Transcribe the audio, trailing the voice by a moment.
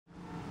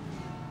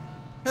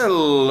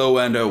Hello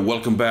and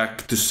welcome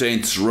back to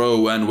Saints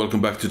Row and welcome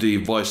back to the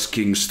Vice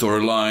King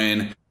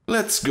storyline.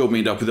 Let's go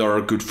meet up with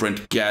our good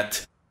friend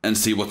Gat and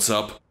see what's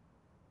up.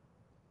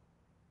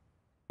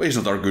 But he's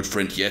not our good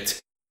friend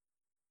yet.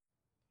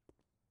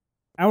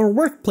 Our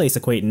workplace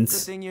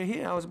acquaintance. Good thing you're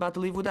here. I was about to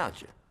leave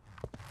without you.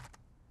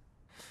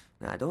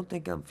 Now, I don't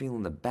think I'm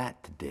feeling the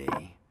bat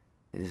today.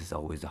 This is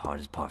always the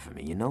hardest part for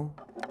me, you know?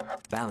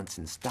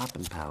 Balancing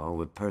stopping power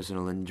with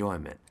personal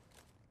enjoyment.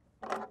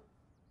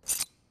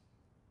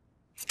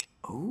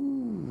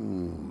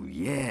 Ooh,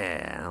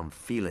 yeah, I'm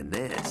feeling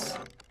this.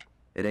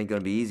 It ain't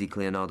gonna be easy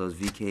clearing all those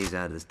VKs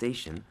out of the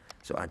station,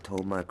 so I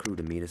told my crew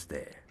to meet us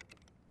there.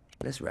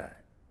 Let's ride.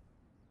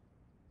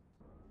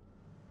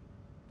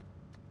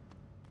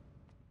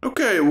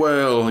 Okay,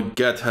 well,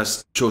 Gat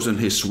has chosen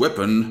his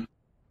weapon,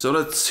 so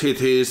let's hit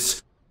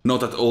his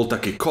not at all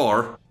tacky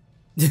car.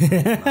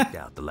 Knocked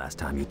out the last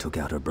time you took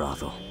out her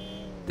brothel.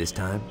 This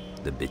time,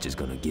 the bitch is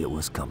gonna get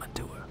what's coming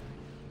to her.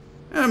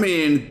 I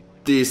mean,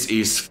 this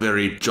is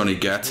very Johnny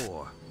Gat.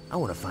 I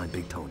wanna find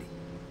Big Tony.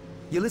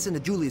 You listen to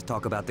Julius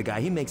talk about the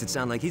guy, he makes it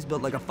sound like he's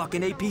built like a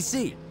fucking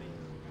APC.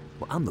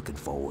 Well, I'm looking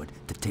forward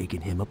to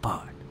taking him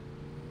apart.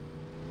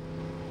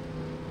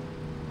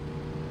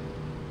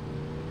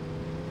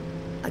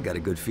 I got a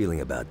good feeling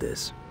about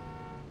this.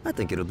 I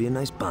think it'll be a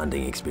nice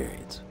bonding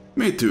experience.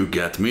 Me too,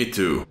 Gat, me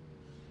too.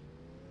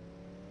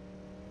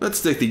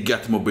 Let's take the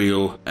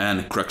Gatmobile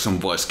and crack some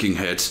Vice King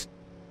heads.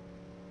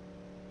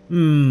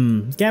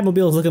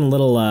 Gatmobile's looking a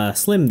little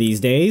slim these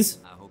days.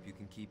 I hope you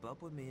can keep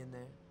up with me in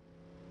there.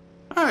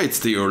 It's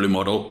the early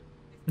model.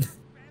 And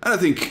I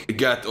think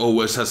Gat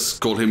always has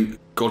called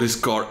his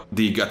car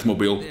the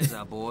Gatmobile. There's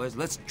our boys.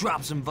 Let's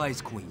drop some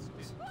Vice Queens.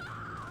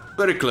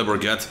 Very clever,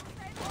 Gat.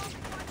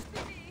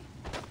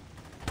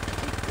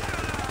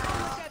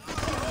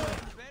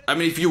 I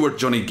mean, if you were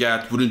Johnny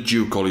Gat, wouldn't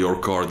you call your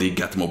car the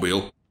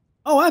Gatmobile?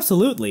 Oh,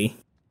 absolutely.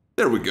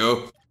 There we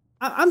go.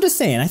 I'm just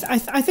saying,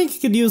 I think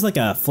you could use like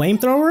a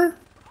flamethrower.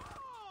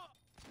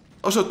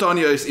 Also,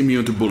 Tanya is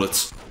immune to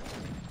bullets.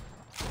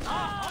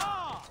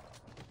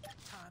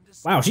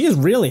 Wow, she is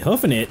really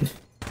hoofing it.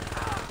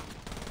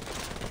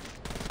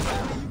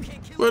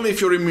 Well, if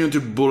you're immune to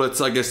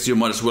bullets, I guess you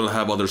might as well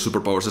have other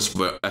superpowers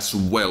as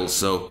well,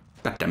 so...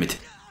 God damn it.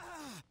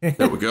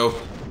 There we go.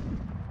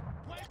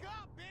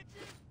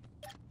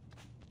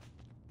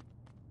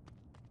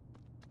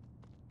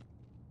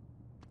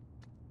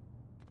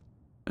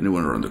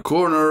 Anyone around the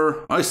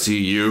corner? I see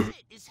you.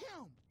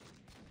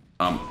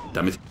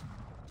 Damn it.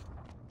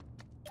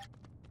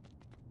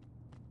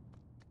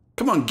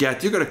 Come on,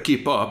 Gat, you gotta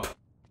keep up.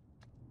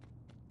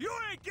 You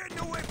ain't getting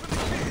away from the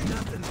kid.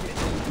 Nothing's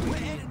getting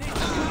away.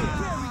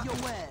 Bury your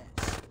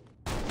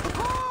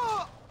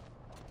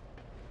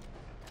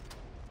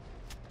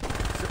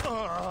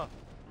ass.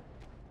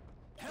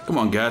 Come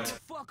on, Gat.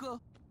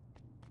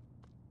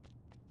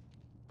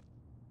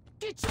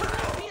 Get your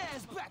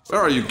ass back.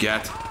 Where are you,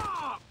 Gat?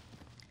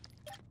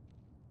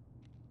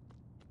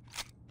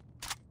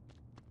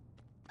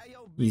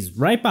 He's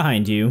right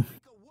behind you.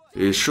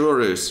 He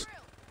sure is.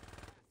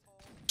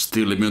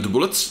 Still immune to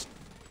bullets?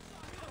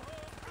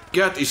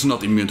 Gat is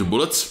not immune to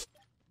bullets.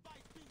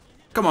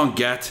 Come on,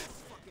 Gat.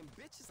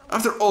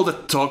 After all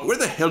that talk, where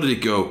the hell did he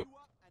go?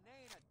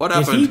 What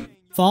happened? Did he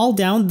fall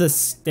down the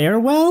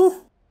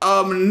stairwell?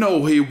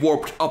 No, he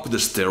warped up the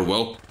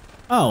stairwell.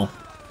 Oh.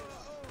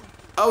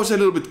 I was a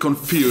little bit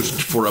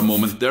confused for a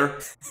moment there.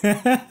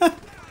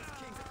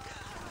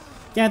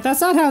 Yeah,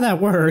 that's not how that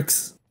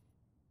works.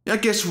 I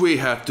guess we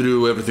have to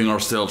do everything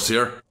ourselves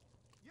here.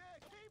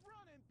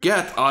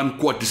 Gat, I'm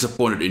quite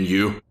disappointed in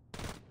you.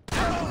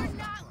 We're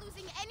not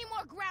losing any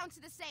more ground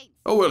to the Saints.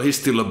 Oh well, he's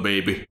still a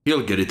baby.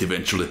 He'll get it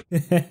eventually.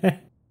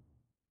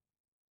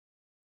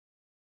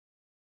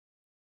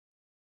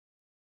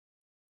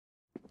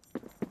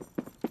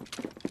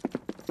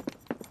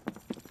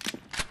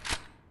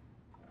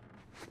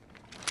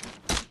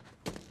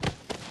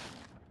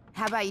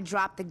 How about you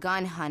drop the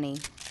gun, honey?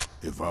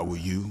 If I were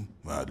you,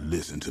 I'd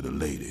listen to the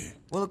lady.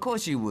 Well, of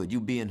course you would,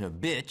 you being her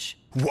bitch.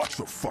 Watch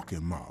your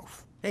fucking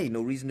mouth. Hey,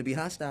 no reason to be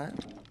hostile.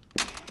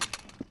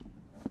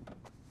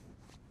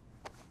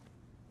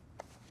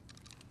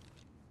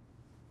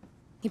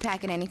 You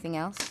packing anything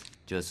else?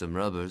 Just some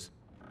rubbers.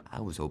 I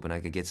was hoping I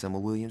could get some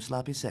of William's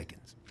sloppy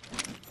seconds.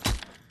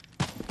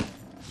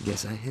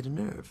 Guess I hit a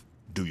nerve.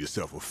 Do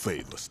yourself a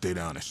favor, stay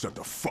down and shut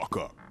the fuck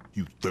up.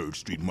 You 3rd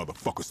Street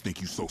motherfuckers think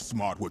you so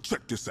smart. Well,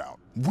 check this out.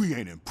 We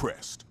ain't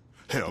impressed.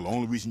 Hell, the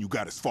only reason you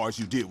got as far as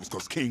you did was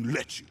because King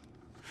let you.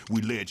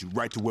 We led you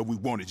right to where we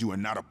wanted you,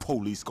 and now the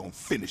police gonna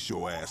finish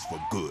your ass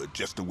for good,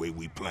 just the way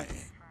we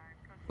planned.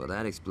 Well,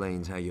 that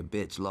explains how your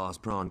bitch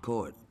lost prawn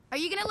court. Are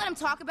you gonna let him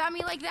talk about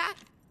me like that?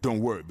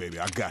 Don't worry, baby,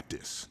 I got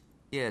this.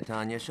 Yeah,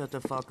 Tanya, shut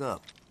the fuck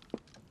up.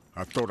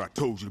 I thought I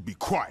told you to be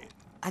quiet.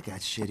 I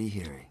got shitty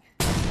hearing.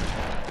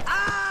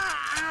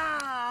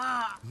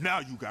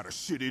 Now you got a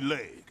shitty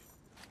leg.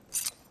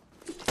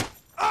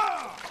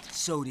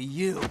 So do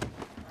you.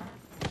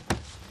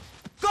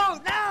 Go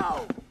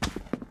now!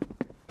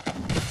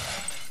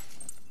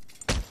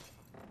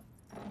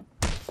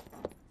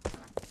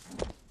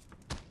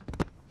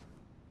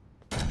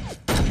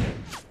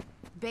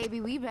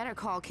 Baby, we better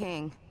call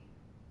King.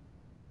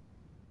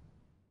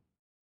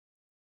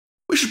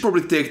 We should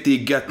probably take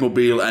the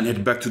Gatmobile and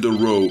head back to the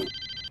row.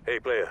 Hey,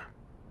 player.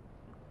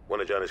 One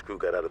of Johnny's crew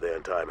got out of there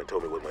in time and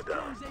told me what went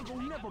down.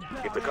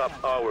 If the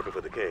cops are working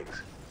for the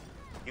Kings,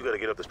 you gotta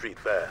get up the street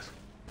fast.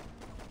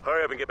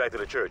 Hurry up and get back to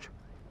the church.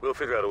 We'll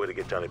figure out a way to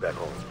get Johnny back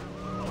home.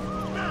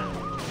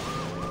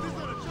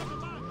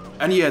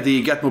 And yeah,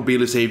 the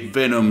Gatmobile is a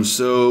Venom,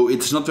 so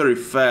it's not very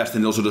fast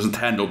and also doesn't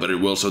handle very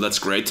well, so that's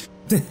great.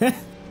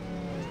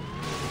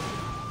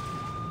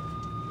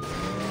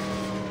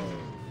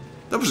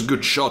 That was a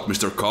good shot,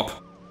 Mr.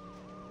 Cop.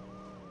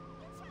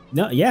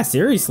 No, yeah,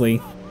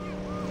 seriously.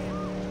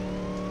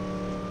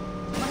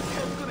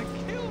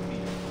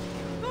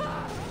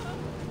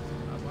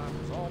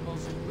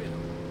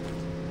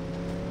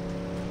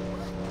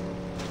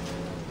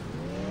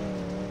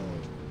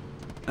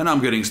 And I'm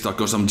getting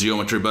stuck on some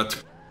geometry,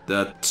 but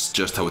that's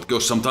just how it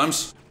goes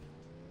sometimes.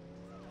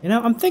 You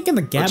know, I'm thinking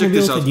the But check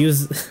this Gatmobile out. could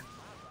use...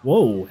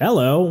 Whoa,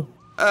 hello.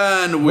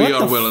 And we What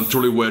are the well and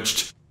truly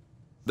wedged.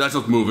 That's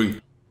not moving.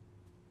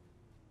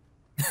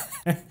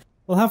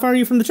 Well, how far are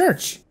you from the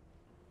church?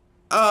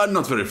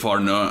 Not very far,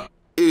 no.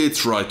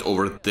 It's right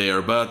over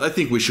there, but I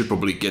think we should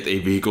probably get a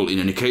vehicle in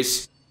any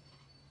case.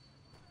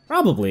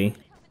 Probably.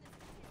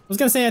 I was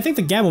gonna say, I think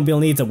the Gatmobile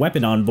needs a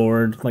weapon on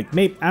board. Like,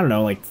 maybe, I don't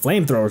know, like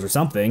flamethrowers or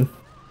something.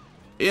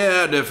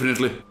 Yeah,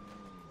 definitely.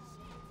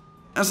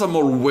 And some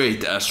more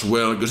weight as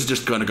well, because it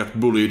just kinda got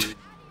bullied.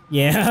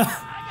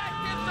 Yeah.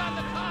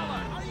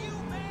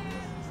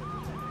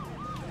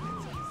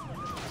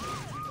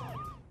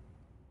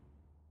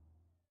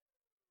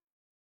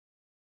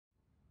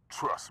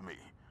 Trust me,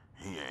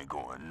 he ain't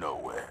going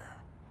nowhere.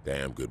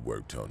 Damn good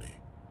work, Tony.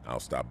 I'll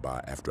stop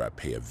by after I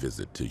pay a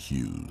visit to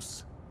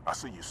Hughes. I'll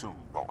see you soon,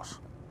 boss.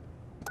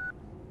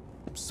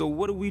 So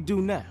what do we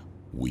do now?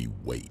 We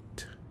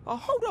wait. Oh,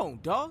 hold on,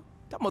 dawg.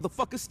 That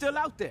motherfucker's still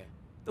out there.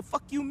 The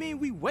fuck you mean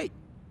we wait?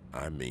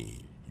 I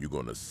mean, you're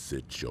gonna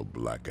sit your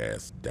black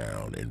ass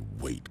down and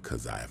wait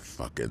 'cause I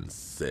fucking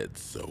said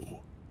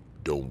so.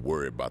 Don't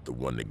worry about the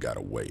one that got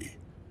away.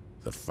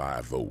 The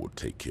 5-0 will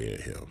take care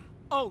of him.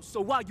 Oh,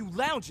 so while you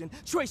lounging,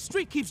 Trey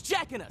Street keeps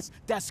jacking us.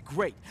 That's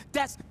great.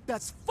 That's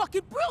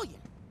fucking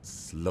brilliant.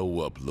 Slow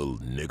up, little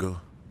nigga.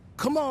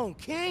 Come on,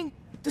 King.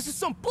 This is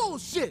some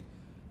bullshit.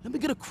 Let me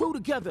get a crew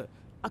together.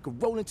 I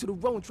could roll into the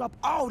row and drop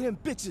all them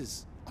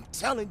bitches. I'm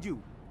telling you.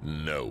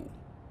 No.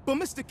 But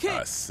Mr. King...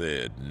 I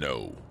said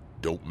no.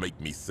 Don't make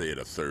me say it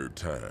a third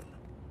time.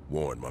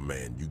 Warren, my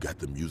man, you got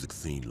the music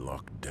scene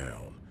locked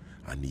down.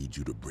 I need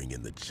you to bring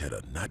in the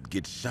cheddar, not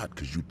get shot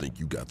 'cause you think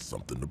you got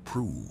something to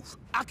prove.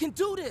 I can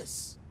do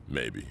this.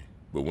 Maybe,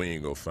 but we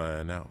ain't gonna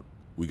find out.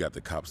 We got the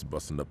cops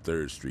busting up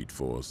 3rd Street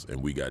for us,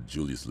 and we got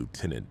Julius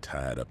Lieutenant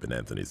tied up in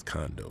Anthony's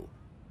condo.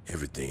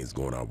 Everything's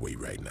going our way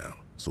right now,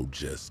 so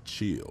just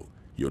chill.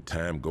 Your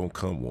time gonna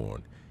come,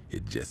 Warren.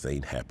 It just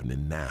ain't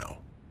happening now.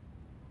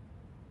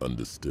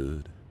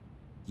 Understood?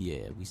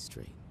 Yeah, we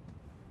straight.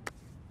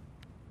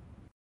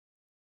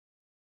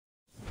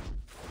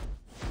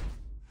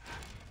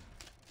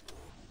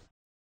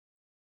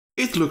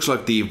 It looks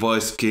like the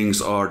Vice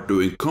Kings are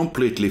doing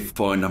completely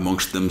fine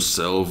amongst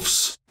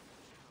themselves.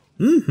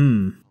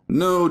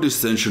 No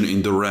dissension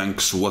in the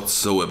ranks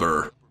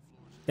whatsoever.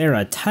 They're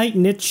a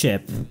tight-knit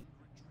ship.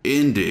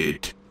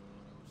 Indeed.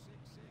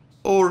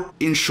 Or,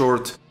 in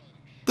short,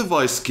 the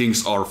Vice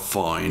Kings are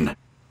fine.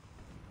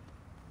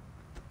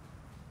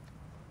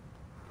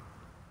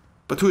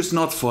 But who is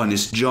not fine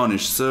is Johnny,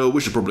 so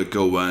we should probably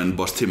go and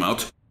bust him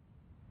out.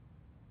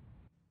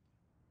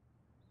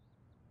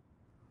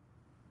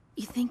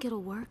 You think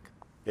it'll work?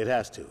 It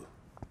has to.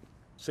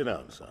 Sit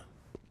down, son.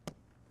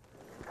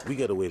 We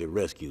got a way to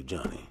rescue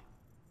Johnny.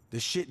 The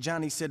shit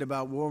Johnny said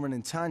about Warren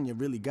and Tanya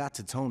really got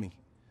to Tony.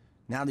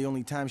 Now the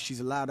only time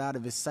she's allowed out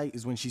of his sight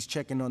is when she's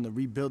checking on the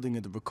rebuilding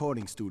of the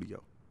recording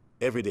studio.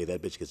 Every day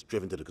that bitch gets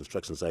driven to the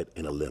construction site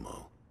in a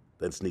limo,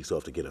 then sneaks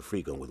off to get a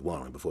freak on with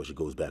Warren before she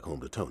goes back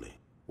home to Tony.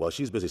 While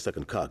she's busy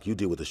sucking cock, you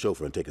deal with the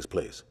chauffeur and take his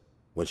place.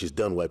 When she's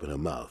done wiping her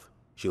mouth,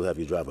 she'll have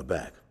you drive her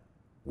back.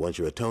 Once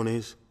you're at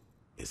Tony's,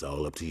 it's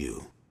all up to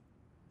you.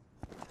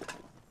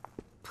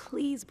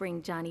 Please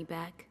bring Johnny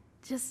back.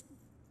 Just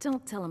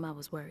don't tell him I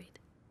was worried.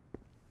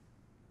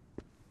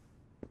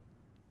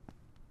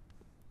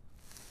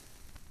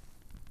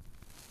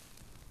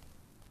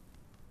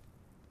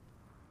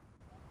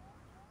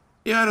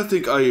 Yeah, I don't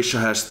think Aisha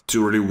has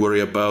to really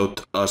worry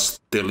about us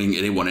telling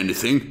anyone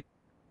anything.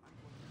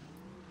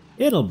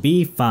 It'll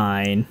be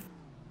fine.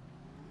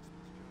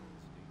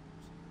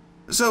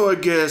 So I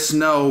guess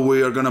now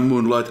we are gonna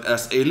moonlight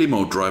as a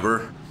limo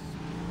driver.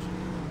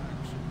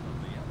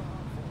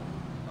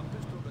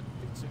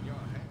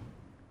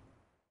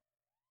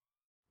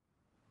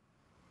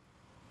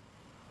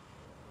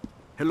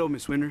 Hello,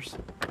 Miss Winters.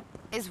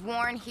 Is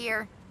Warren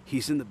here?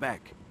 He's in the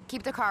back.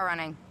 Keep the car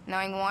running.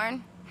 Knowing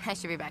Warren, I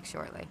should be back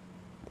shortly.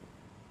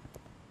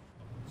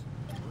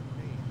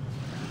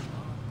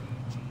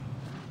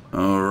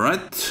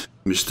 Alright,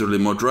 Mr.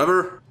 Limo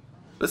Driver.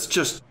 Let's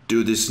just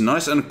do this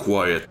nice and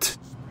quiet.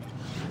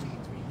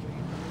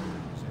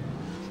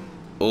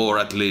 Or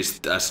at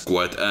least as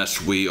quiet as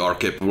we are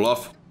capable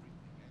of.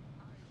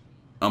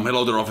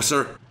 Hello there,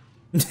 officer.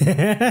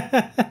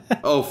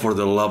 Oh, for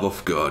the love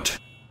of God.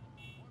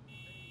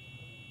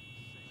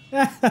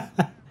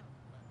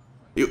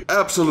 You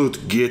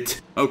absolute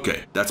git.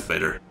 Okay, that's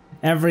better.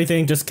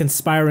 Everything just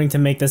conspiring to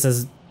make this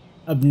as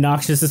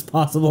obnoxious as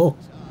possible.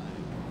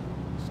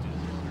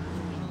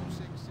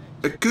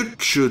 I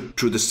could shoot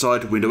through the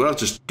side window, but I'll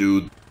just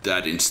do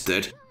that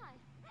instead.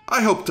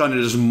 I hope Tanya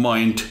doesn't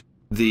mind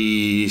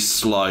the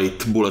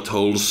slight bullet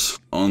holes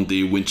on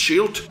the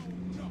windshield.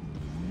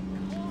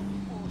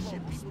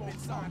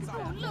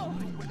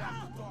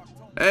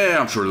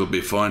 I'm sure it'll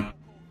be fine.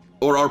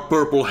 Or our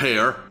purple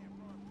hair.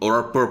 Or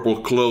our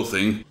purple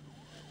clothing.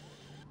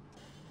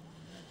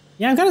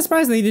 Yeah, I'm kind of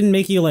surprised they didn't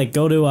make you, like,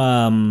 go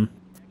to,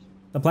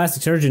 the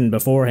plastic surgeon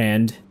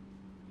beforehand.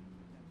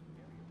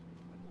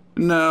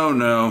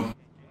 No.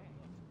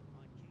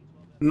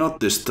 Not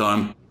this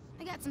time.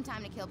 I got some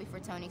time to kill before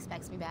Tony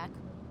expects me back.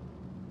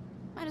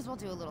 Might as well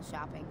do a little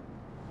shopping.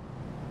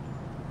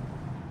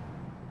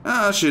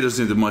 She doesn't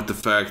seem to mind the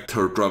fact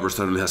her driver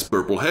suddenly has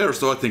purple hair,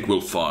 so I think we'll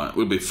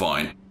be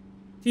fine.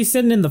 She's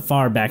sitting in the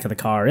far back of the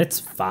car, it's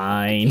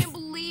fine. I can't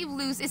believe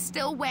Luz is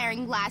still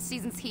wearing last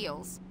season's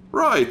heels.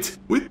 Right,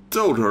 we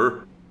told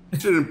her. She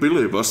didn't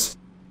believe us.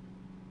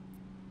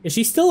 Is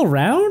she still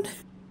around?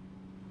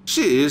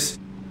 She is.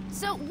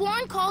 So,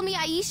 Warren called me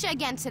Aisha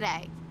again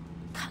today.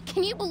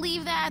 Can you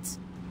believe that?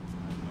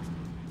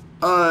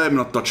 I'm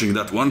not touching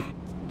that one.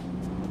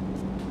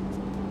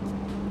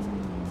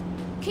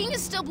 King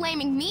is still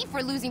blaming me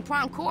for losing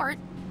prom court.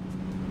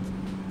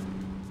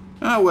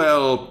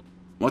 Well,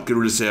 what can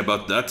we really say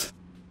about that?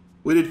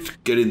 We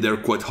did get in there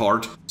quite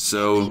hard,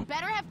 so... He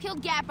better have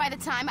killed Gat by the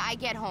time I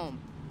get home.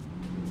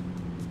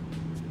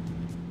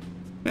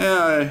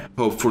 Yeah,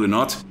 hopefully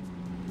not.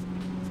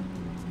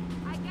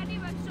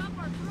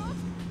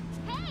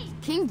 Hey!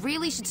 King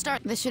really should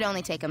start. This should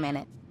only take a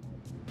minute.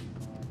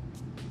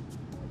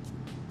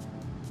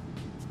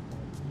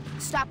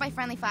 Stop by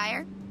Friendly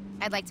Fire?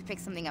 I'd like to pick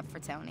something up for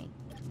Tony.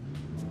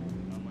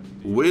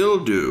 Will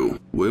do.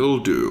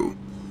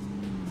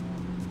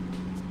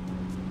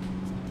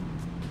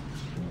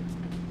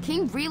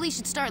 King really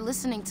should start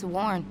listening to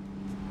Warren.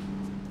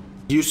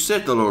 You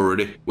said that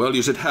already. Well,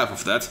 you said half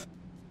of that.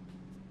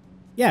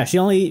 Yeah,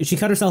 she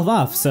cut herself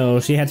off, so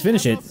she had to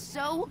finish it.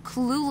 So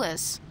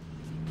clueless.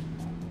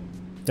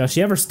 Does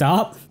she ever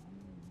stop?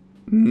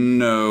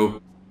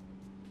 No.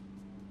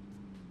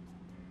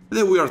 I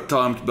think we are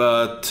timed,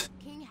 but...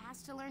 King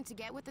has to learn to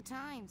get with the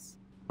times.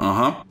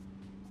 Uh-huh.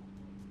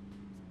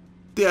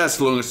 Yeah,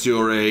 as long as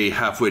you're a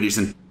halfway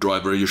decent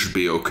driver, you should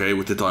be okay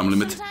with the time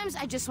limit. Sometimes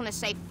I just want to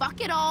say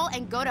fuck it all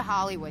and go to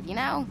Hollywood, you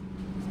know?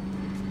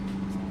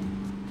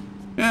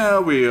 Yeah,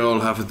 we all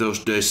have those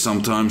days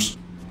sometimes.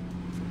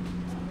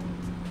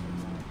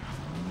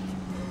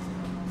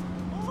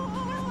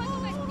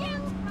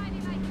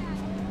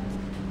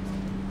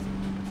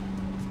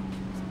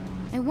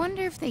 I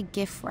wonder if they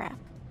gift wrap.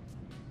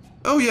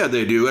 Oh yeah,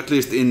 they do, at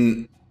least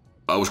in...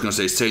 I was gonna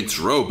say Saints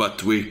Row,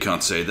 but we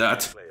can't say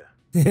that.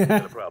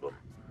 Got a problem.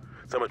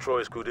 Some of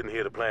Troy's crew didn't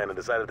hear the plan and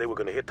decided they were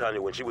going to hit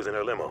Tanya when she was in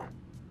her limo.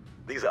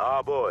 These are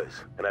our boys,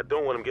 and I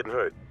don't want them getting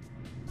hurt.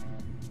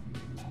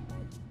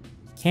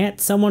 Can't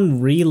someone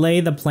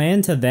relay the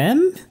plan to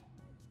them?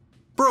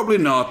 Probably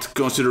not,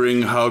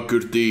 considering how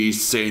good the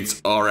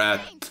Saints are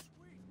at,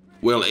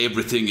 well,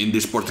 everything in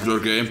this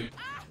particular game.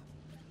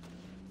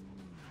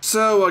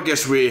 So I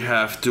guess we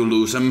have to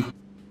lose them.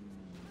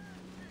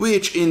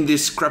 Which in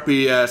this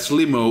crappy ass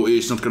limo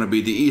is not gonna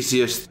be the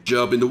easiest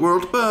job in the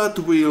world, but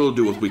we'll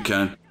do what we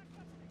can.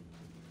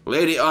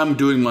 Lady, I'm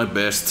doing my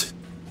best.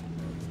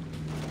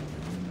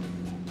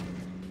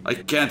 I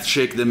can't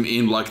shake them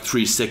in like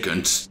 3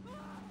 seconds.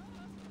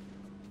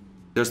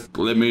 Just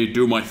let me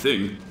do my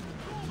thing.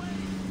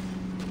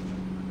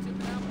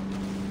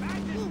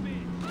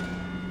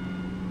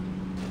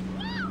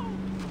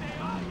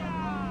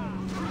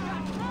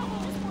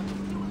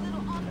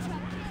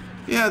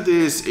 Yeah,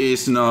 this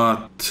is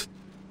not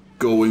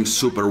going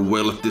super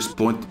well at this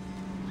point.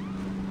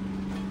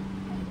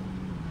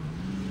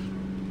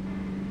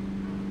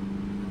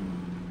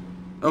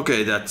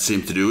 Okay, that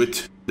seemed to do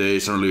it. They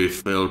suddenly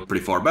fell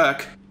pretty far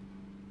back.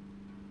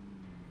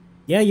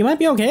 Yeah, you might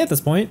be okay at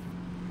this point.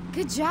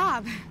 Good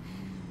job.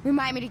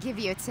 Remind me to give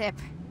you a tip.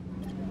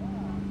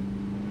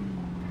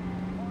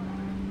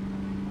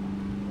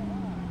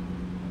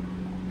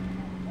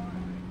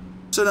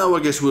 So now I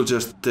guess we'll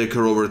just take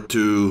her over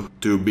to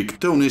Big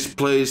Tony's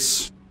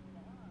place.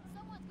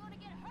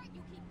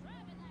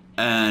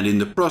 And in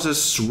the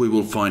process we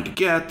will find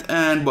Gat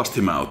and bust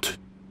him out.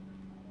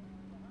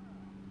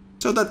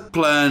 So that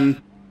plan,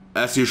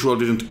 as usual,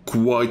 didn't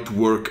quite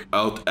work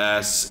out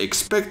as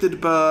expected,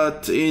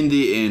 but in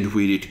the end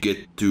we did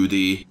get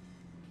to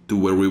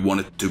where we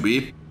wanted to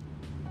be.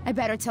 I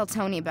better tell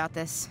Tony about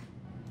this.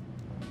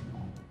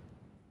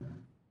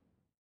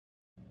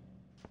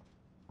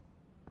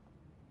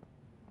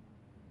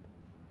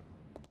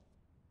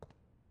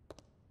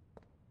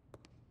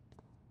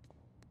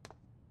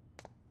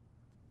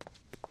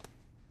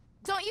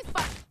 Don't you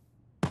fuck.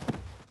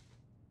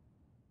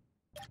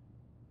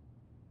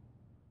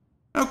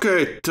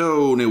 Okay,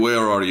 Tony,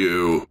 where are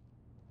you?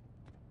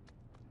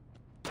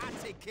 I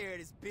take care of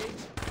this bitch.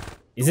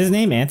 Is his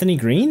name Anthony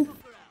Green?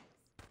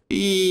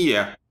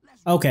 Yeah.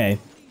 Okay.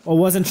 Well,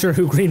 wasn't sure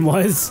who Green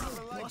was.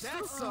 Like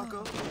that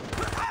sucker.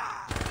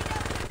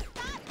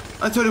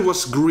 I thought it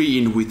was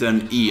green with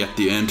an E at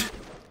the end.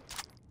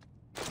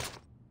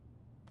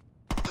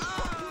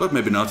 But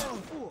maybe not.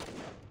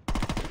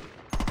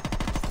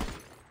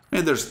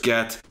 And there's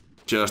Gat,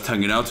 just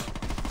hanging out.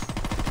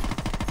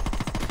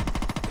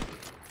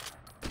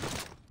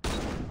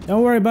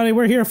 Don't worry, buddy,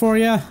 we're here for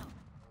you.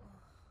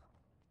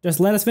 Just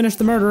let us finish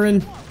the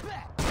murdering.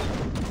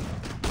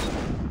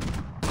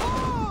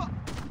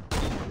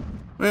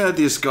 Well,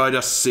 this guy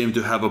does seem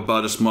to have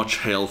about as much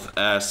health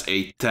as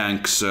a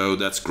tank, so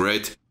that's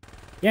great.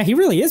 Yeah, he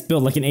really is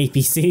built like an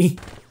APC.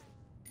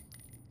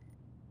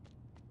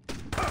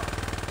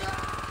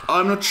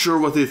 I'm not sure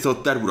what they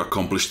thought that would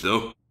accomplish,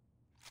 though.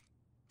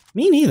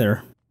 Me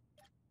neither.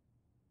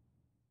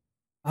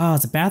 Oh,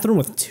 it's a bathroom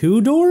with 2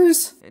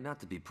 doors? Hey,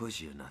 not to be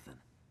pushy or nothing,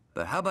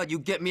 but how about you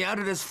get me out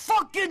of this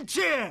fucking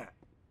chair?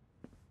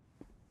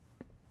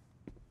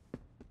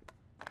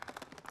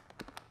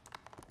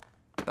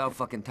 About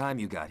fucking time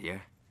you got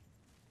here.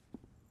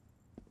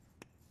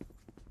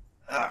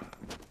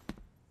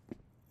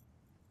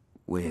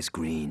 Where's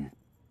Green?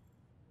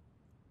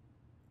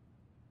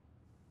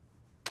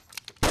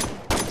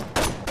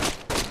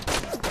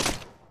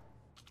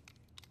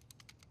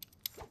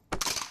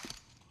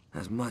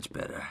 That's much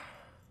better.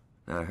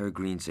 Now, I heard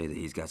Green say that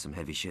he's got some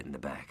heavy shit in the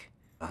back.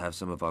 I'll have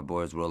some of our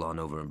boys roll on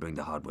over and bring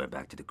the hardware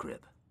back to the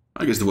crib.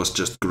 I guess it was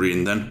just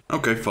green then.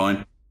 Okay,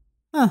 fine.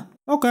 Huh,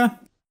 okay.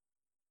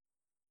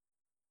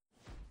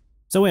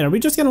 So wait, are we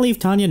just gonna leave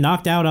Tanya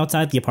knocked out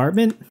outside the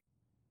apartment?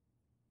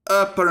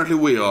 Apparently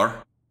we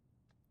are.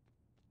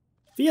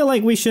 Feel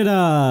like we should,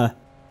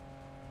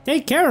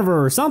 take care of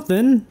her or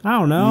something. I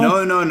don't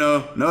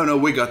know. No,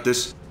 we got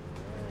this.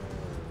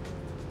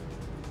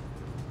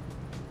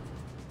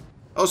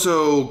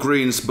 Also,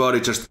 Green's body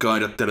just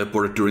kinda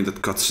teleported during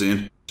that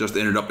cutscene. Just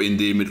ended up in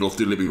the middle of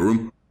the living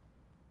room.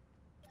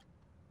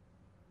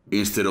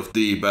 Instead of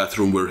the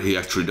bathroom where he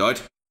actually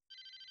died.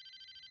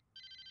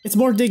 It's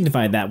more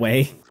dignified that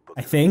way,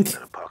 I think.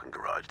 In a parking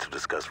garage to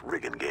discuss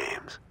rigging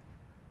games.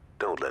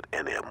 Don't let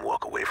any of them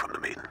walk away from the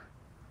meeting.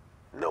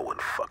 No one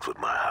fucks with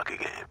my hockey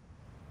game.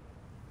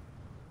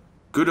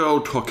 Good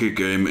old hockey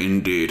game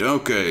indeed.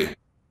 Okay.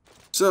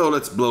 So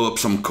let's blow up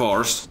some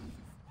cars.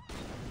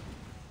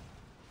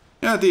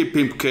 Yeah, the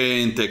Pimp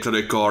Cane takes out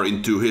a car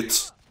in 2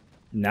 hits.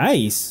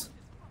 Nice.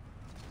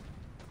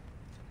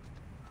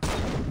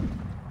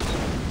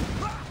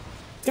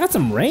 Got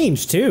some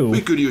range too.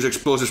 We could use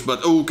explosives,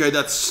 but okay,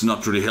 that's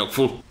not really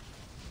helpful.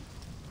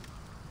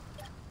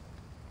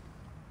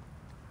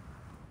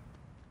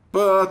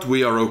 But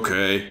we are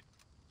okay.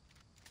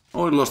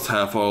 Only lost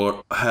half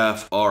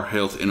our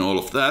health in all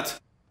of that.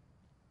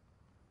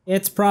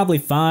 It's probably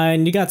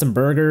fine. You got some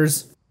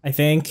burgers, I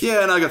think.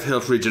 Yeah, and I got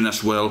health regen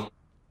as well.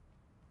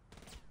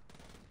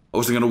 I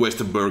wasn't gonna waste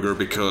a burger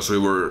because we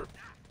were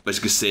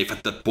basically safe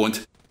at that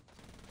point.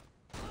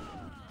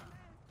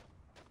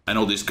 I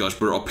know these guys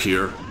were up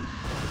here.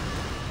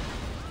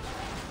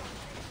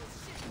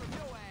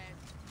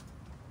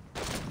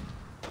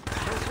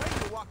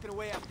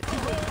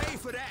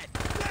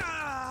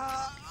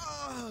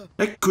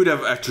 I could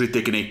have actually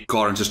taken a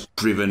car and just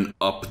driven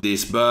up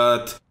this,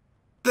 but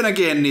then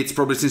again, it's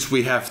probably, since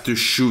we have to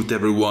shoot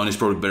everyone, it's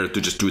probably better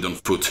to just do it on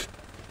foot.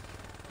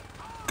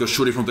 Because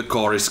shooting from the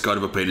car is kind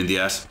of a pain in the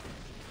ass.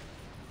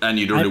 And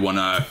you don't really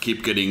wanna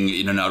keep getting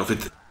in and out of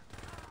it.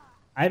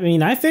 I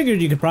mean, I figured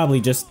you could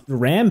probably just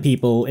ram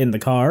people in the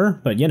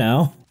car, but you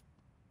know.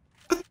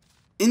 But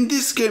in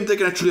this game, they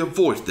can actually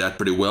avoid that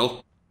pretty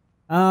well.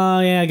 Oh,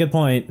 yeah, good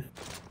point.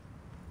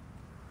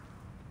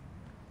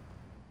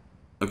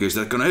 Okay, is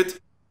that gonna hit?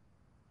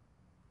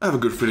 I have a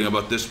good feeling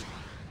about this.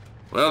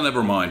 Well,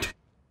 never mind.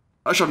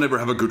 I shall never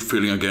have a good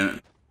feeling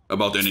again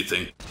about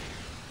anything.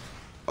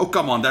 Oh,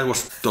 come on, that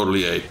was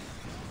totally a...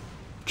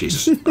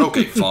 Jesus.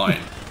 Okay, fine.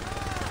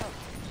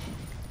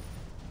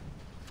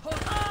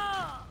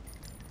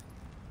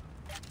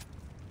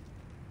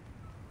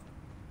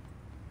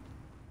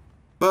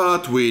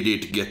 But we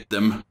did get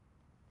them.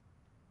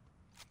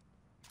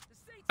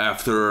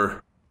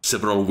 After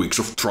several weeks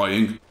of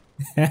trying.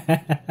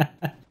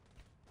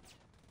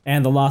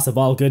 And the loss of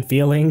all good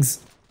feelings.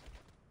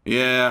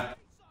 Yeah.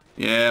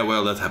 Yeah,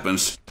 well, that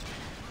happens.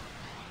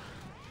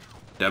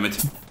 Damn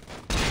it.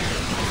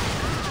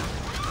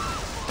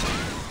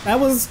 That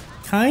was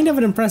kind of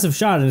an impressive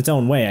shot in its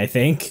own way, I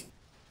think.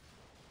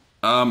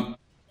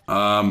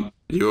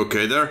 You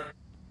okay there?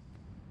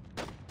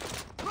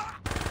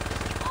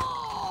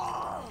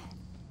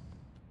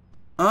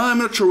 I'm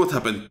not sure what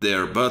happened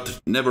there, but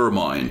never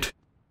mind.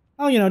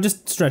 Oh, you know,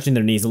 just stretching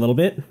their knees a little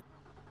bit.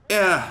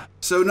 Yeah,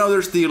 so now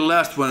there's the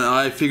last one.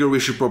 I figure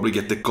we should probably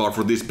get the car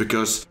for this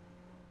because...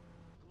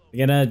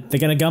 They're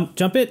gonna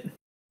jump it?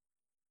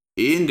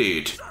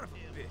 Indeed.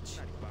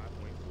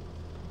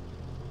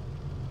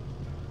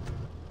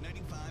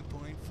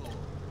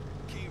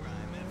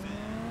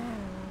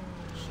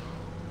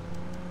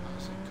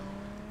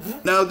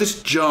 Now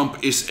this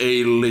jump is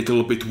a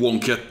little bit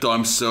wonky at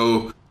times,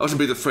 so I was a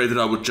bit afraid that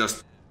I would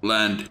just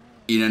land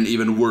in an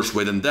even worse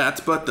way than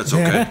that, but that's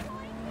okay.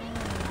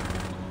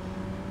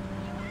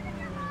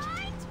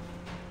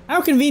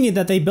 How convenient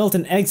that they built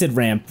an exit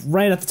ramp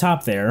right at the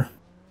top there.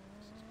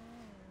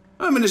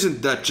 I mean,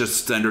 isn't that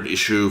just standard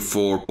issue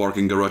for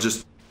parking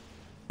garages?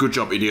 Good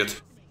job,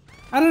 idiot.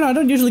 I don't know, I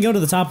don't usually go to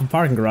the top of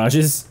parking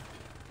garages.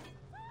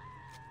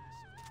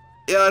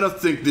 Yeah, I don't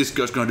think this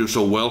guy's gonna do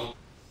so well.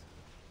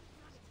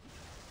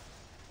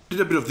 Did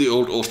a bit of the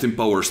old Austin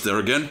Powers there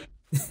again.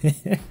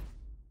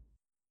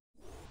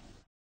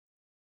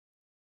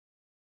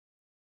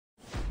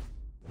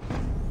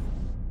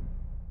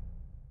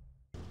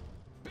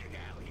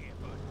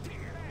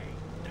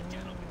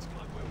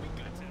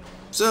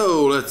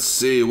 So, let's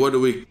see, what do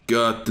we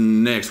got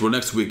next? Well,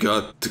 next we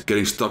got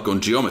getting stuck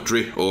on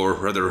geometry, or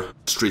rather,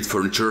 street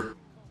furniture.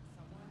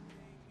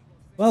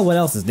 Well, what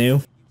else is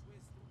new?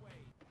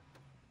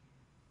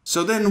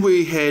 So then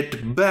we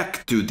head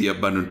back to the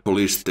abandoned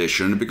police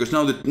station, because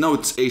now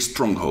it's a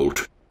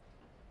stronghold.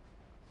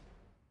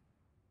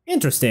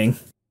 Interesting.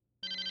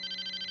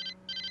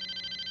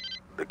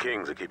 The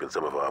Kings are keeping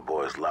some of our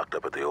boys locked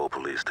up at the old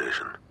police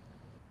station.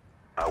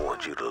 I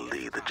want you to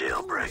lead the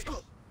jailbreak.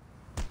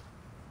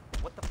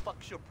 What the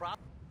fuck's your problem?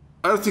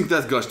 I don't think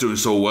that guy's doing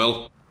so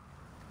well.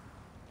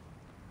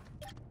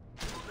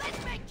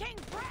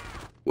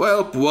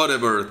 Well,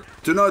 whatever.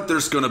 Tonight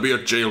there's gonna be a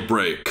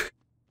jailbreak.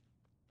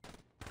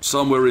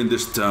 Somewhere in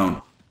this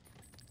town.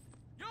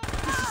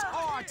 This is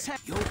our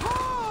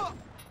town.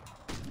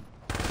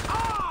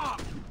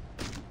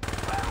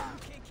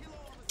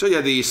 So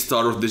yeah, the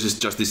start of this is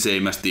just the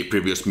same as the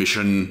previous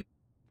mission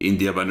in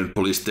the abandoned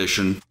police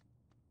station.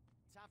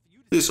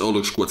 This all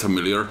looks quite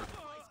familiar.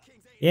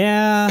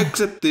 Yeah.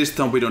 Except this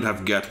time we don't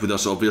have Gat with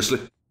us, obviously.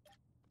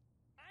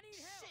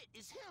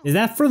 Is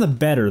that for the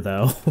better,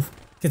 though?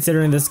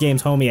 Considering this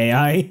game's homie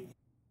AI?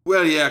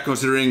 Well, yeah,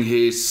 considering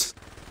his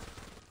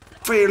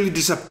fairly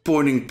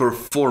disappointing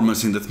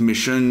performance in that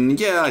mission,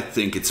 yeah, I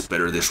think it's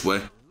better this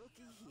way.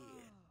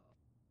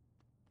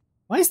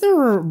 Why is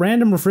there a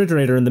random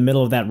refrigerator in the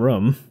middle of that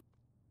room?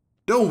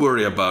 Don't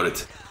worry about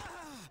it.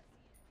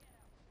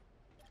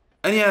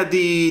 And yeah,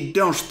 the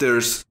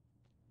downstairs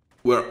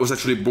was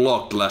actually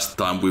blocked last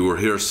time we were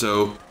here,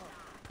 so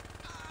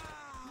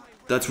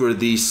that's where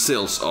these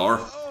cells are.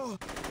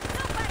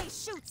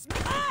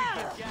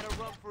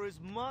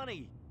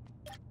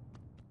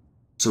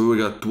 So we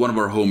got one of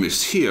our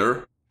homies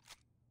here.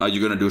 Are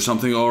you gonna do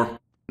something or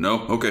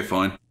no? Okay,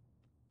 fine.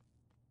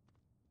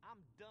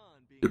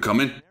 You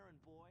coming?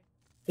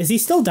 Is he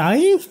still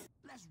dying?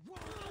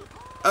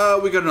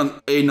 We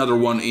got another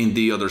one in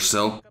the other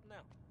cell.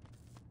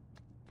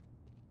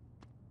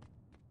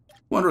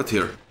 One right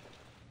here.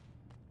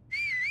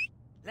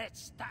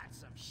 Let's start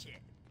some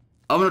shit.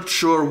 I'm not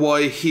sure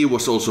why he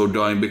was also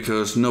dying,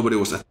 because nobody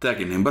was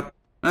attacking him, but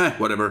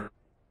whatever.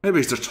 Maybe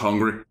he's just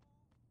hungry.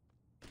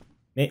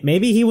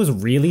 Maybe he was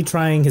really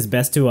trying his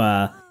best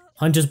to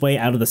punch his way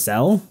out of the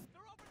cell?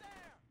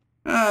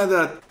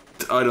 That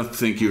I don't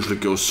think usually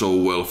goes so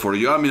well for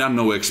you. I mean, I'm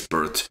no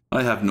expert.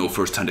 I have no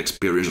first-hand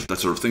experience of that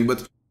sort of thing,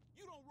 but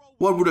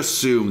one would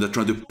assume that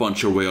trying to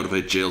punch your way out of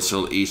a jail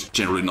cell is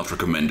generally not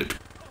recommended.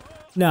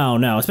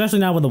 No, especially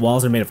not when the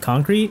walls are made of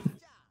concrete.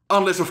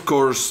 Unless, of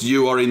course,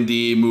 you are in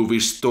the movie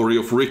Story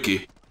of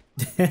Ricky,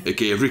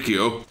 aka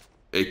Riccio,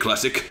 a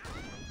classic.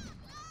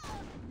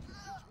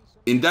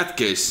 In that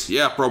case,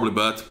 yeah, probably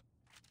bad.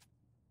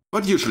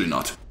 But usually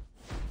not.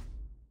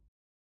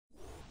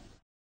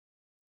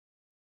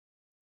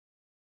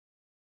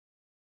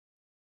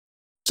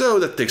 So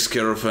that takes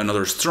care of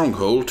another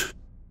stronghold.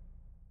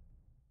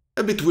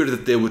 A bit weird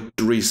that they would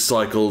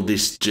recycle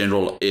this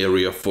general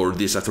area for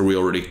this after we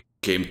already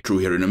came through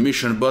here in a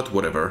mission, but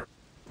whatever.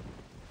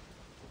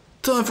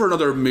 Time for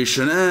another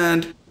mission,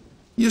 and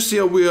you see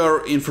how we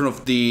are in front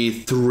of the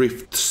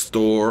thrift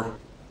store.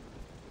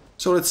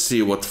 So let's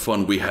see what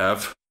fun we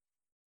have.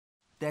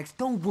 Dex,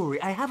 don't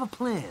worry, I have a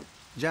plan.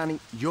 Johnny,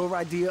 your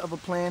idea of a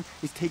plan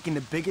is taking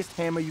the biggest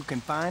hammer you can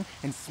find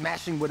and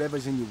smashing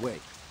whatever's in your way.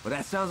 Well,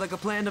 that sounds like a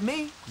plan to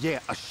me. Yeah,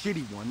 a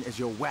shitty one, as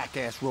your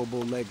whack-ass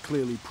robo-leg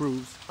clearly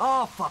proves.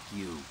 Oh, fuck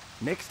you.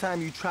 Next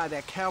time you try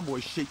that cowboy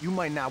shit, you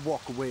might not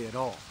walk away at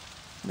all.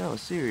 No,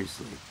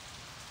 seriously.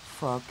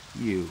 Fuck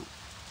you.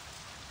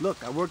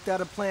 Look, I worked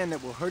out a plan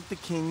that will hurt the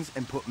Kings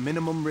and put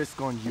minimum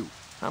risk on you.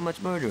 How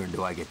much murdering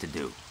do I get to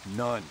do?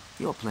 None.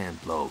 Your plan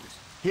blows.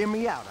 Hear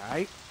me out, all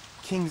right?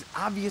 Kings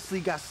obviously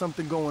got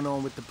something going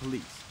on with the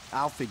police.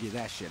 I'll figure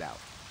that shit out.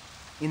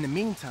 In the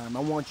meantime,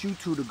 I want you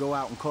two to go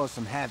out and cause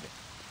some havoc.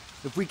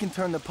 If we can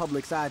turn the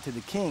public's eye to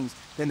the Kings,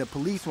 then the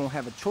police won't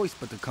have a choice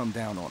but to come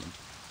down on them.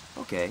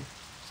 Okay,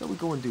 so we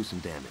go and do some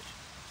damage.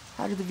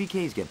 How did the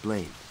VKs get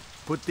blamed?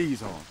 Put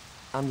these on.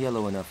 I'm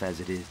yellow enough as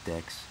it is,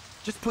 Dex.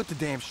 Just put the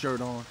damn shirt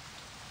on.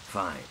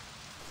 Fine.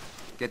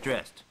 Get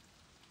dressed.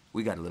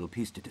 We got a little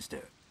piece to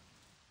disturb.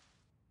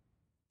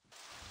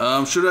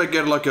 Should I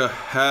get like a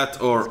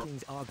hat or... These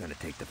Kings are gonna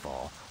take the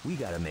fall. We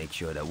gotta make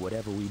sure that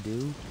whatever we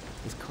do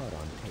is caught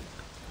on tape.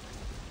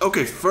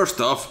 Okay,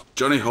 first off,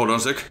 Johnny, hold on a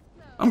sec.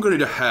 I'm gonna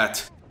need a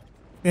hat.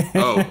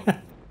 Oh,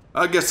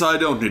 I guess I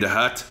don't need a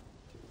hat.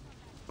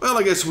 Well,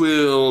 I guess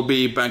we'll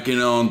be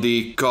banking on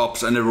the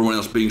cops and everyone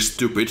else being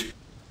stupid.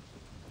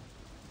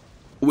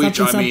 Which,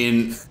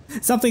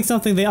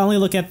 Something, they only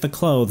look at the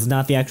clothes,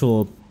 not the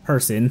actual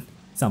person.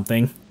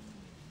 Something.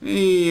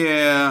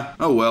 Yeah,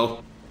 oh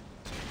well.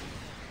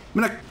 I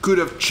mean, I could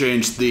have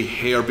changed the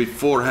hair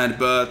beforehand,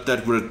 but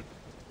that wouldn't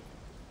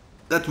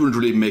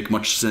really make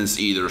much sense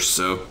either,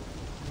 so...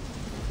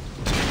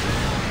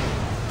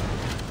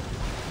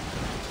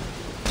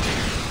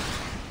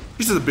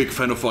 He's not a big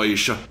fan of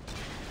Aisha.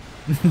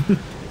 The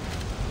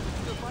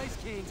Vice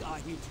Kings are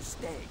here to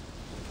stay.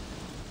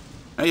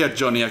 And yeah,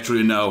 Johnny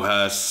actually now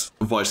has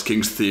Vice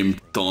Kings themed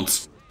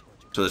taunts,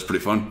 so that's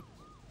pretty fun.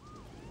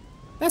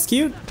 That's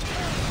cute.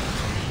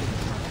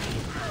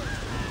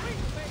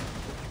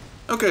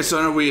 Okay,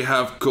 so now we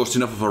have caused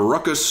enough of a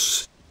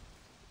ruckus.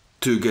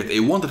 To get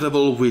a wanted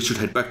level, we should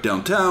head back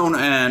downtown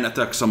and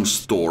attack some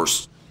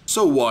stores.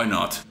 So why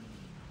not?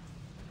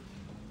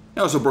 I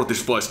also brought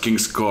this Vice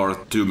King's car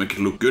to make it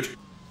look good.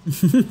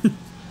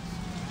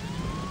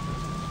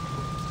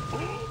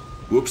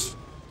 Whoops.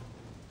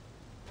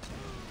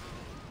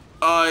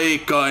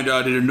 I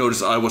kinda didn't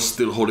notice I was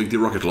still holding the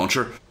rocket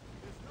launcher.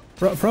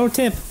 Pro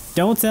tip,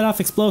 don't set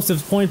off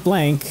explosives point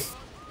blank.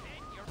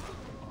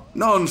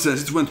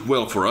 Nonsense, it went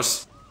well for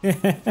us.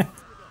 But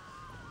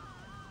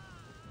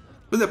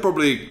they're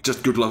probably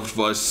just good life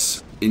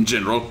advice in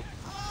general.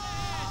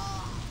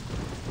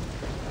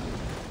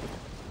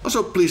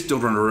 Also, please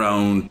don't run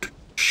around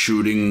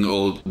shooting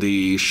all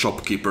the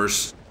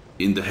shopkeepers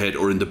in the head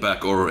or in the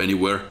back or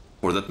anywhere,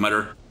 for that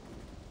matter.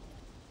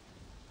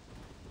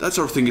 That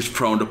sort of thing is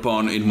frowned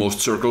upon in most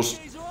circles.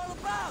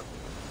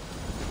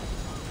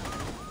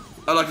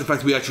 I like the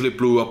fact we actually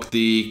blew up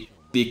the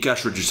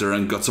cash register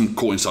and got some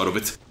coins out of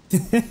it.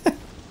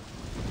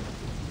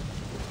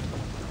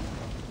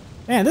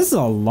 Man, this is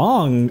a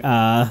long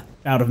out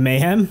of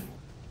mayhem.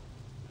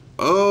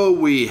 Oh,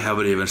 we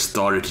haven't even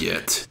started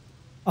yet.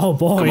 Oh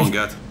boy. Come on,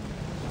 Gat.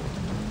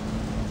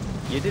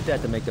 You did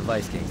that to make the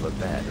Vice Kings look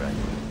bad, right?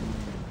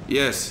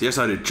 Yes,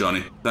 I did,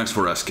 Johnny. Thanks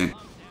for asking.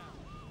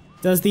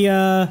 Does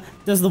the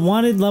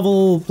wanted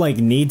level like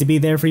need to be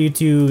there for you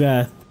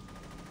to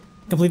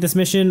complete this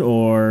mission,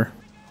 or?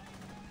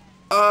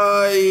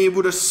 I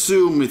would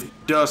assume it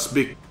does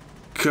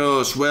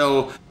because,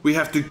 well, we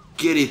have to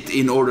get it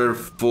in order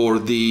for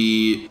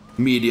the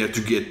media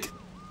to get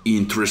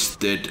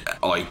interested,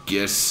 I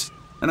guess.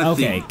 And I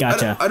think,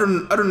 gotcha. I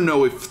don't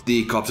know if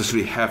the cops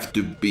actually have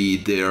to be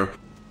there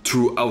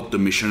throughout the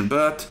mission,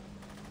 but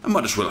I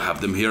might as well have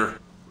them here.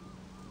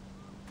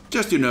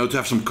 Just, you know, to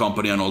have some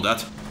company and all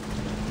that.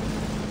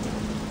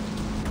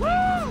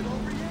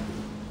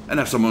 And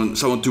have someone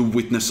to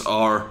witness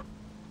our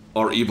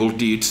evil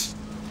deeds.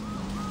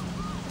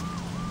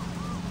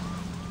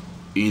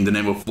 In the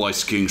name of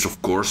Vice Kings,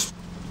 of course.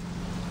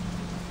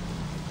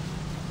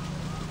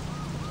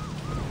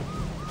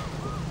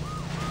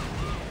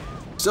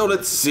 So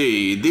let's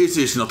see, this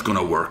is not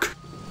gonna work.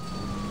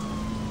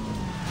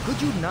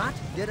 Could you not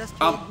get us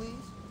killed, please?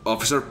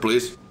 Officer,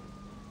 please.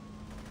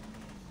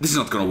 This is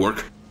not gonna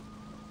work.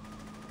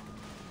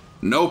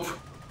 Nope,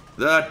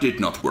 that did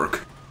not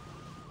work.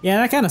 Yeah,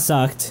 that kinda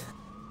sucked.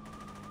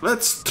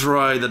 Let's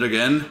try that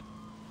again.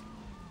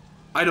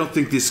 I don't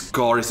think this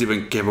car is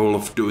even capable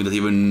of doing that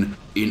even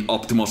in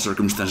optimal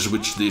circumstances,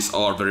 which these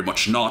are very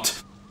much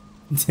not.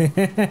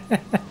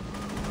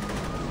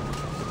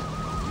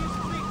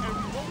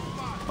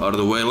 Out of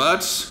the way,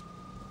 lads.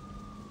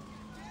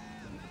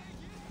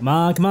 Come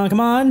on, come on, come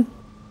on.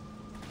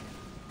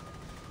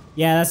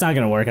 Yeah, that's not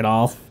gonna work at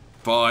all.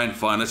 Fine,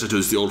 let's just do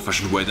this the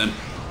old-fashioned way then.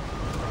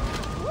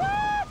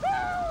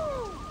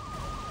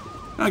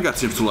 I got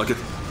seems to like it.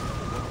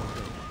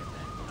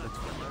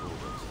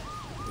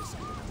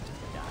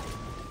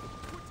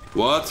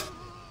 What?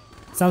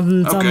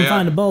 Something,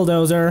 find a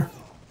bulldozer.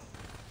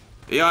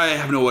 Yeah, I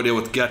have no idea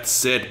what Gat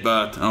said,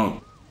 but...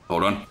 Oh,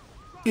 hold on.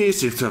 He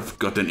seems to have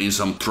gotten in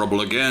some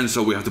trouble again,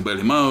 so we have to bail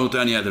him out,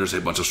 and yeah, there's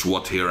a bunch of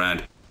SWAT here,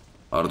 and...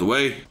 Out of the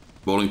way.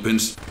 Bowling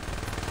pins.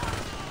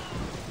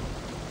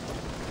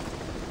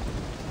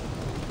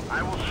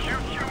 I will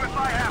shoot you if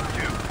I have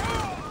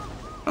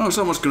to. Oh,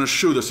 someone's gonna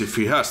shoot us if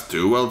he has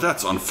to. Well,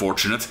 that's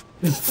unfortunate.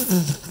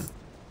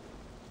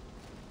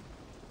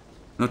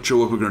 Not sure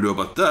what we're gonna do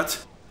about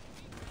that.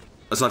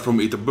 Aside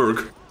from eat a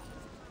burg.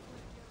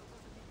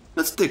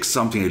 Let's take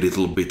something a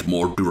little bit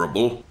more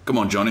durable. Come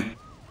on, Johnny.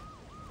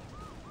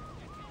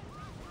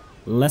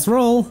 Let's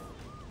roll.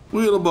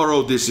 We'll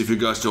borrow this if you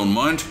guys don't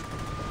mind.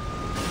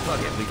 Fuck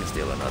it, we can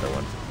steal another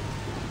one.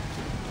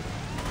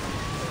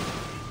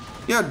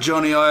 Yeah,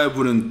 Johnny, I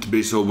wouldn't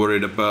be so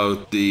worried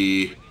about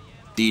the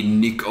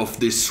nick of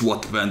this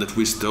SWAT van that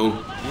we stole.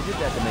 You did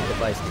that to make the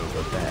Vice Kings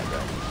look bad,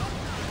 right?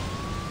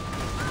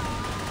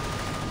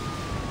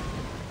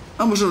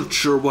 I'm not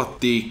sure what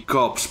the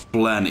cops'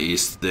 plan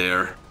is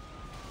there.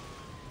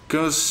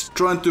 Cause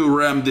trying to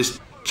ram this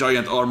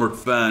giant armored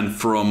van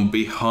from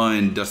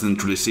behind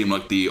doesn't really seem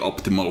like the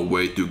optimal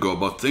way to go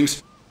about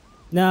things.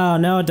 No,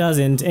 no, it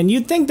doesn't. And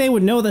you'd think they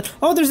would know that.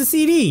 Oh, there's a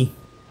CD.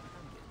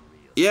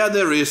 Yeah,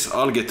 there is.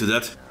 I'll get to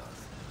that.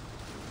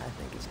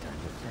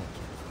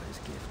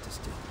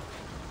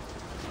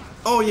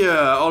 Oh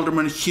yeah,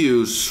 Alderman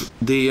Hughes,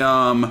 the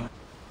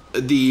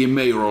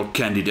mayoral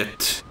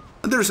candidate.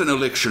 There's an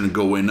election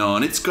going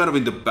on. It's kind of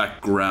in the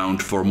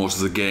background for most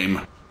of the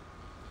game.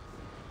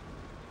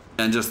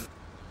 And just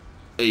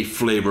a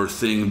flavor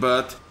thing,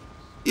 but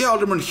yeah,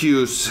 Alderman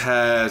Hughes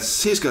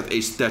he's got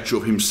a statue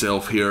of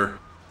himself here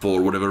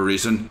for whatever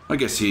reason. I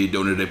guess he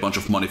donated a bunch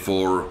of money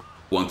for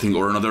one thing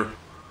or another.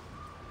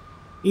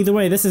 Either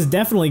way, this is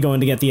definitely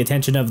going to get the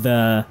attention of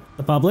the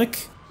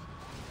public.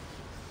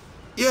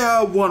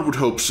 Yeah, one would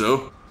hope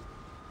so.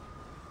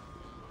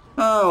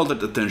 All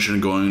that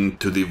attention going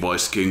to the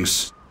Vice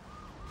Kings.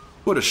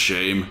 What a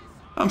shame.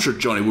 I'm sure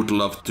Johnny would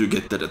love to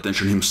get that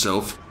attention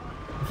himself.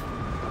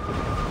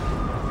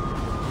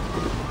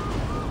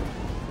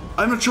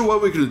 I'm not sure why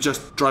we couldn't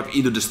just drive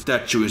into the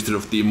statue instead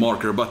of the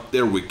marker, but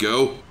there we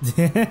go.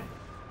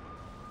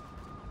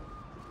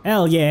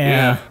 Hell yeah.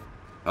 Yeah.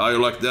 How you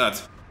like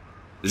that?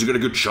 Did you get a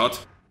good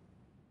shot?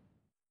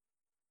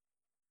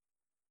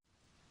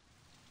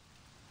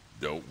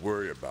 Don't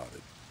worry about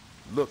it.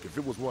 Look, if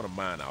it was one of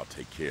mine, I'll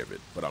take care of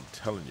it. But I'm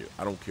telling you,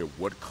 I don't care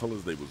what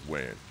colors they was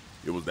wearing.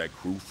 It was that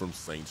crew from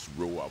Saints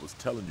Row I was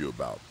telling you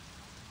about.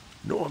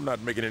 No, I'm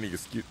not making any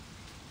excuse.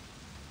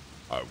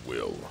 I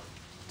will.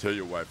 Tell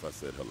your wife I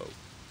said hello.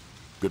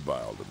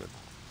 Goodbye, Alderman.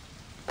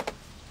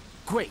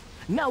 Great.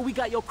 Now we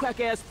got your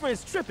crack-ass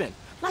friends tripping.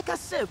 Like I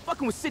said,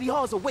 fucking with City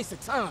Hall is a waste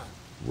of time.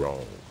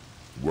 Wrong.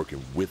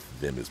 Working with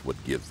them is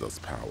what gives us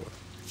power.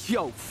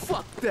 Yo,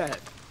 fuck that.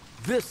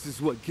 This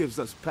is what gives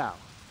us power.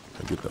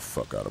 Now get the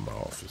fuck out of my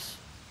office.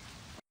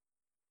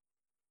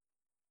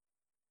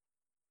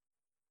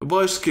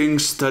 Vice King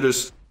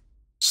status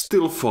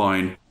still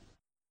fine.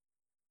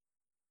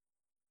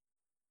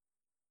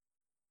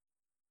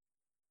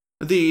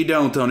 The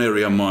downtown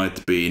area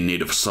might be in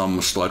need of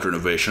some slight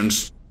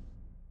renovations.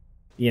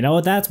 You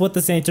know, that's what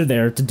the Saints are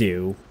there to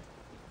do.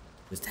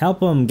 Just help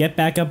them get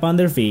back up on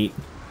their feet.